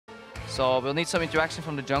So we'll need some interaction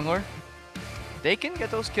from the jungler. They can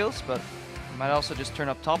get those kills, but might also just turn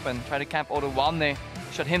up top and try to camp Odoamne,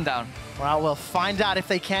 shut him down. Well, we'll find out if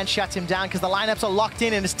they can shut him down because the lineups are locked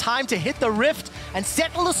in and it's time to hit the rift and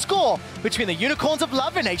settle the score between the Unicorns of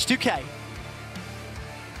Love and H2k.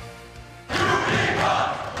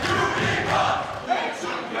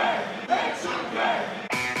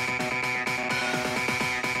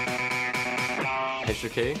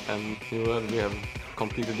 H2k and we have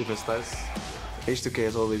completely different styles. H2k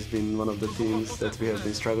has always been one of the teams that we have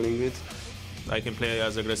been struggling with. I can play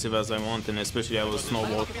as aggressive as I want, and especially I will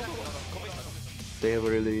snowball. They have a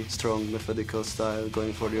really strong methodical style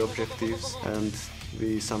going for the objectives, and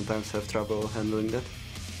we sometimes have trouble handling that.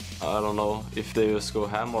 I don't know if they just go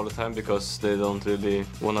ham all the time because they don't really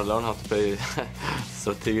want to learn how to play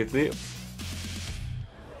strategically.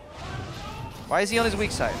 Why is he on his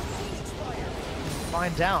weak side?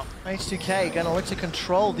 Find out. H2k gonna look to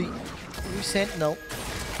control the blue sentinel.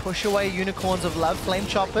 Push away Unicorns of Love. Flame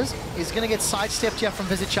Choppers is going to get sidestepped here from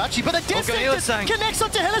Vizichachi, but the Death Sentence connects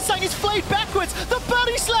onto Hylissang. He's flayed backwards. The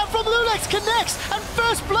body slam from Lulex connects, and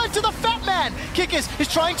first blood to the fat man. Kickers is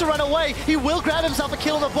trying to run away. He will grab himself a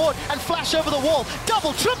kill on the board and flash over the wall.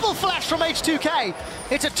 Double, triple flash from H2k.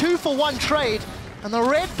 It's a 2-for-1 trade, and the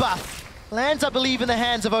red buff lands, I believe, in the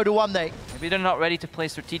hands of Odoamne. Maybe they're not ready to play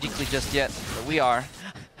strategically just yet, but we are.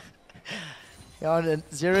 On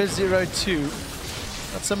 0-0-2.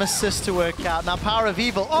 Got some assists to work out. Now Power of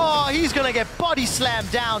Evil. Oh, he's going to get body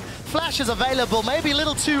slammed down. Flash is available. Maybe a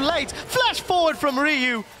little too late. Flash forward from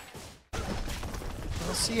Ryu.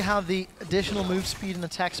 We'll see how the additional move speed and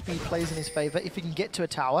attack speed plays in his favor. If he can get to a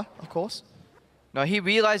tower, of course. Now he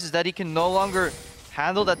realizes that he can no longer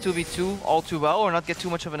handle that 2v2 all too well or not get too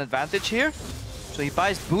much of an advantage here. So he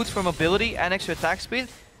buys boots for mobility and extra attack speed.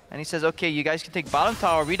 And he says, okay, you guys can take bottom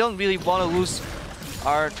tower. We don't really want to lose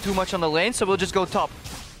too much on the lane, so we'll just go top.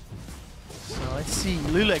 So let's see,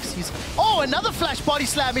 Lulex, he's... Oh, another flash body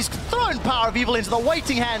slam. He's thrown Power of Evil into the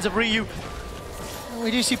waiting hands of Ryu.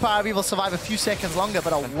 We do see Power of Evil survive a few seconds longer,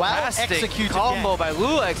 but a well-executed combo by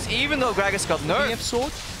Lulex, even though Gragas got nerfed. BF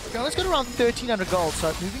Sword. Okay, let's go to around 1,300 gold, so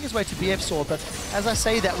moving his way to BF Sword, but as I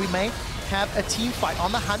say that, we may have a team fight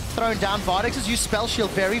on the hunt, thrown down. Vardex has used Spell Shield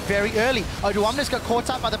very, very early. Odoamne's got caught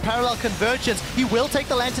up by the parallel convergence. He will take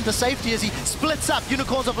the Lantern to safety as he splits up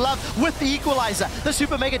Unicorns of Love with the Equalizer. The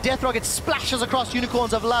Super Mega Death Rocket splashes across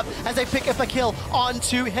Unicorns of Love as they pick up a kill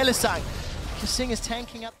onto Hylissang. Kasing is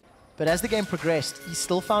tanking up. But as the game progressed, he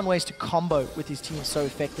still found ways to combo with his team so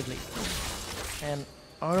effectively. And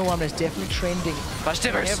Odoamne is definitely trending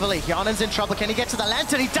heavily. Yonan's in trouble. Can he get to the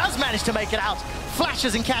Lantern? He does manage to make it out.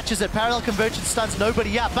 Flashes and catches it. Parallel convergence stuns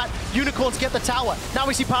nobody up, but Unicorns get the tower. Now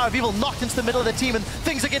we see Power of Evil knocked into the middle of the team, and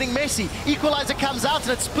things are getting messy. Equalizer comes out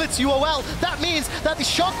and it splits UOL. That means that the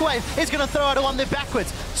Shockwave is going to throw Odoamne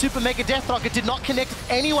backwards. Super Mega Death Rocket did not connect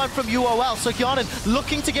anyone from UOL, so Yonan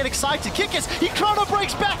looking to get excited. Kickers, he chrono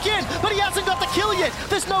breaks back in, but he hasn't got the kill yet.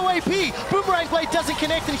 There's no AP. Boomerang Blade doesn't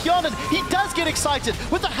connect, and Yonan, he does get excited.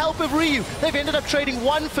 With the help of Ryu, they've ended up trading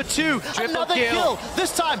 1 for 2. Another kill.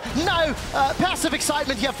 This time, no passive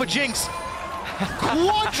excitement here for Jinx.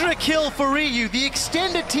 Quadra kill for Ryu. The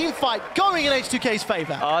extended team fight going in H2k's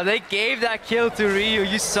favor. Oh, they gave that kill to Ryu.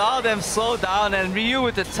 You saw them slow down, and Ryu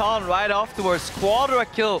with the taunt right afterwards. Quadra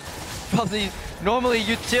kill from the normally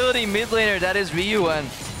utility mid laner that is Ryu, and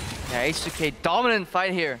yeah, H2k dominant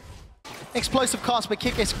fight here. Explosive cost, but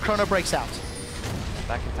Kick's chrono breaks out.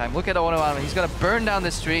 Back in time. Look at Odoamne. He's going to burn down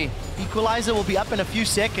this tree. Equalizer will be up in a few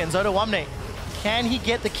seconds. Odoamne, can he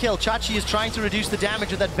get the kill? Chachi is trying to reduce the damage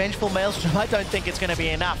with that Vengeful Maelstrom. I don't think it's going to be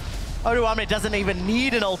enough. Odoamne doesn't even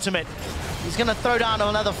need an ultimate. He's going to throw down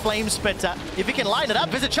another Flame Spitter. If he can line it up,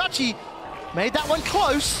 Vizichachi made that one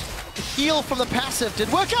close. The heal from the passive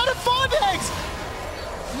did work out at 5 eggs.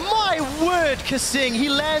 My word, Kasing. He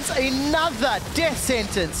lands another death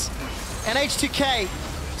sentence. And H2k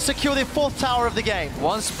secure their 4th tower of the game.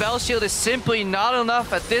 One Spell Shield is simply not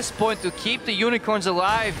enough at this point to keep the Unicorns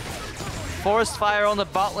alive. Forest Fire on the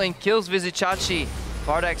bot lane kills Vizichachi.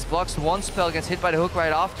 Vardex blocks one spell, gets hit by the hook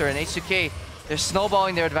right after, and H2k, they're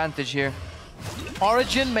snowballing their advantage here.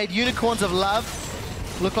 Origin made Unicorns of Love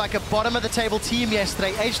look like a bottom of the table team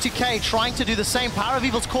yesterday. H2k trying to do the same. Power of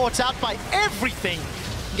Evil's caught out by everything.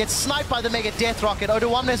 Gets sniped by the Mega Death Rocket.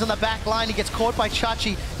 Odoamne's on the back line. He gets caught by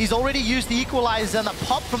Chachi. He's already used the Equalizer, and the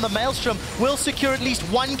pop from the Maelstrom will secure at least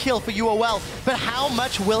 1 kill for UOL. But how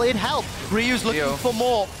much will it help? Ryu's looking for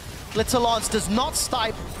more. Blitzalance does not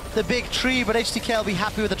stipe the big tree, but H2k will be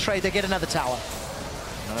happy with the trade. They get another tower.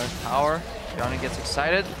 Another tower. Johnny gets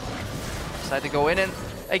excited. Decide to go in and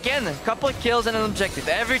Again, a couple of kills and an objective.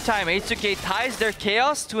 Every time H2k ties their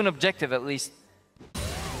chaos to an objective at least.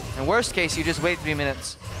 In worst case, you just wait 3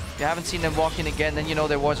 minutes. If you haven't seen them walk in again, then you know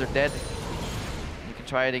their wards are dead. You can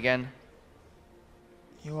try it again.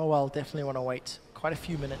 You will definitely want to wait quite a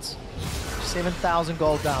few minutes. 7,000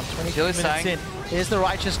 gold down, 22 minutes in. Here's the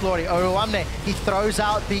Righteous Glory. Oruamne, he throws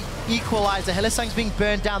out the equalizer. Hylissang's being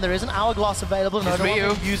burned down. There is an hourglass available, and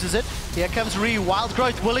Oruamne uses it. Here comes Ryu. Wild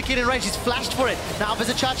Growth, will it get in range? He's flashed for it. Now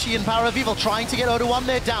Vizichachi and Power of Evil trying to get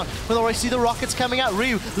Oruamne down. We'll already see the rockets coming out.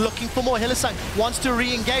 Ryu looking for more. Hylissang wants to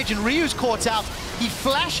re-engage, and Ryu's caught out. He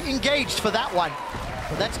flash engaged for that one.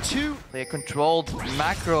 But that's two. They controlled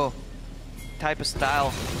macro type of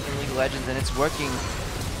style in League of Legends, and it's working.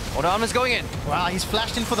 Oruamne's going in. Wow, he's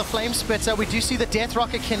flashed in for the Flame Spitter. We do see the Death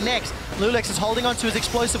Rocket connect. Lulex is holding on to his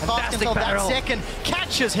explosive cask until that second.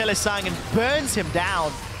 Catches Hylissang and burns him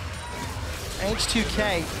down.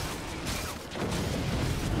 H2k.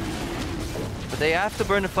 But they have to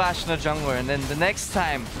burn the flash on the jungler, and then the next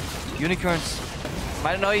time, Unicorns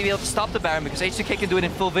might not even be able to stop the Baron because H2k can do it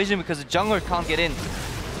in full vision because the jungler can't get in.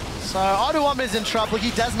 So Oruamne is in trouble.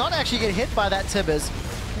 He does not actually get hit by that Tibbers.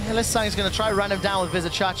 Hylissang is going to try run him down with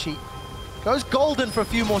Vizichachi. Goes golden for a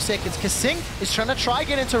few more seconds. Kasing is trying to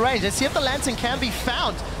get into range. Let's see if the lantern can be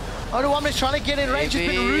found. Oruamne is trying to get in range. He's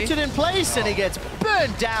been rooted in place, and he gets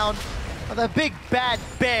burned down by the big bad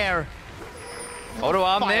bear.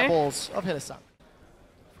 Oruamne. Fireballs of Hylissang.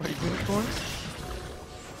 For the Unicorns.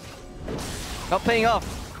 Not paying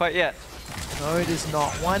off quite yet. No, it is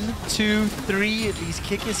not. 1, 2, 3. These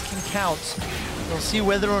kickers can count. We'll see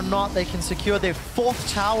whether or not they can secure their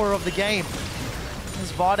 4th tower of the game.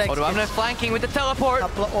 As Vardex Oruamne flanking with the teleport.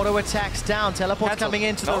 Couple of auto attacks down. Teleport coming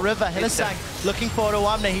into the river. Hylissang looking for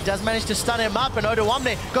Oruamne. He does manage to stun him up, and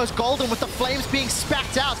Oruamne goes golden with the flames being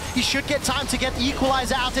spacked out. He should get time to get the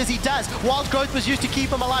equalizer out as he does. Wild Growth was used to keep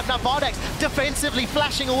him alive. Now Vardex defensively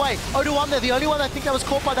flashing away. Oruamne, the only one I think that was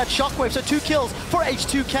caught by that shockwave. So 2 kills for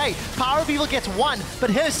H2k. Power of Evil gets 1, but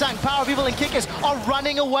Hylissang, Power of Evil, and Kickers are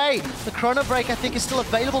running away. The Chrono Break I think is still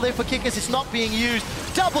available there for Kickers. It's not being used.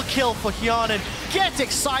 Double kill for Hyanan. Get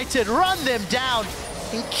excited, run them down,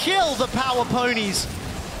 and kill the Power Ponies.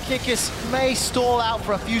 Kickers may stall out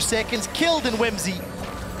for a few seconds, killed in Whimsy.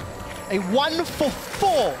 A 1 for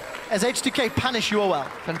 4 as H2k punish UOL.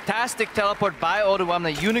 Fantastic teleport by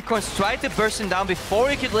Oruamne. Unicorns tried to burst him down before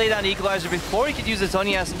he could lay down Equalizer, before he could use the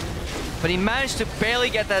Zonias, but he managed to barely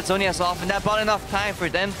get that Zonias off, and that bought enough time for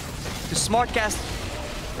them to smartcast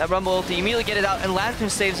that Rumble ulti, immediately get it out, and Lantern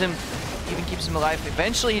saves him, even keeps him alive.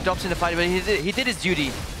 Eventually he drops in the fight, but he did his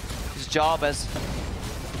duty, his job as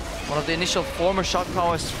one of the initial former shot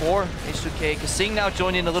callers for H2k. Kasing now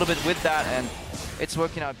joined in a little bit with that, and it's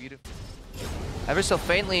working out beautifully. Ever so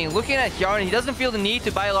faintly, looking at Hyanan, he doesn't feel the need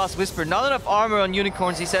to buy a Lost Whisper. Not enough armor on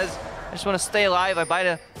Unicorns. He says, I just want to stay alive. I buy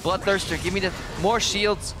the Bloodthirster. Give me the more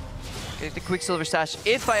shields. Get the Quicksilver Sash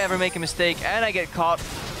if I ever make a mistake and I get caught.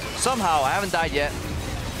 Somehow, I haven't died yet.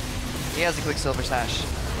 He has the Quicksilver Sash.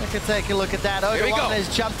 We can take a look at that. Oruamne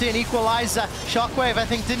has jumped in, Equalizer. Shockwave, I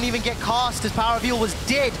think, didn't even get cast as Power of Evil was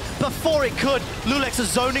dead before it could. Lulex is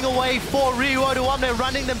zoning away for Ryu. Oruamne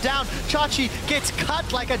running them down. Chachi gets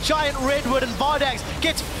cut like a giant redwood, and Vardex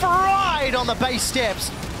gets fried on the base steps.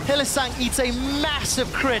 Hylissang eats a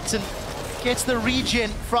massive crit and gets the regen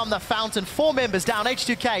from the fountain. 4 members down,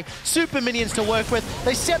 H2k, super minions to work with.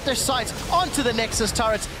 They set their sights onto the Nexus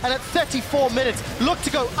turrets, and at 34 minutes, look to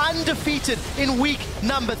go undefeated in week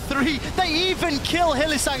number 3. They even kill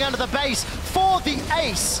Hylissang under the base for the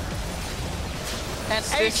ace. And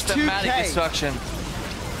Systematic H2k destruction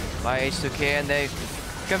by H2k, and they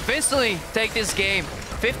convincingly take this game.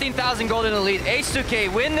 15,000 gold in the lead.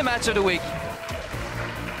 H2k win the match of the week.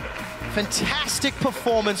 fantastic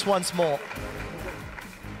performance once more.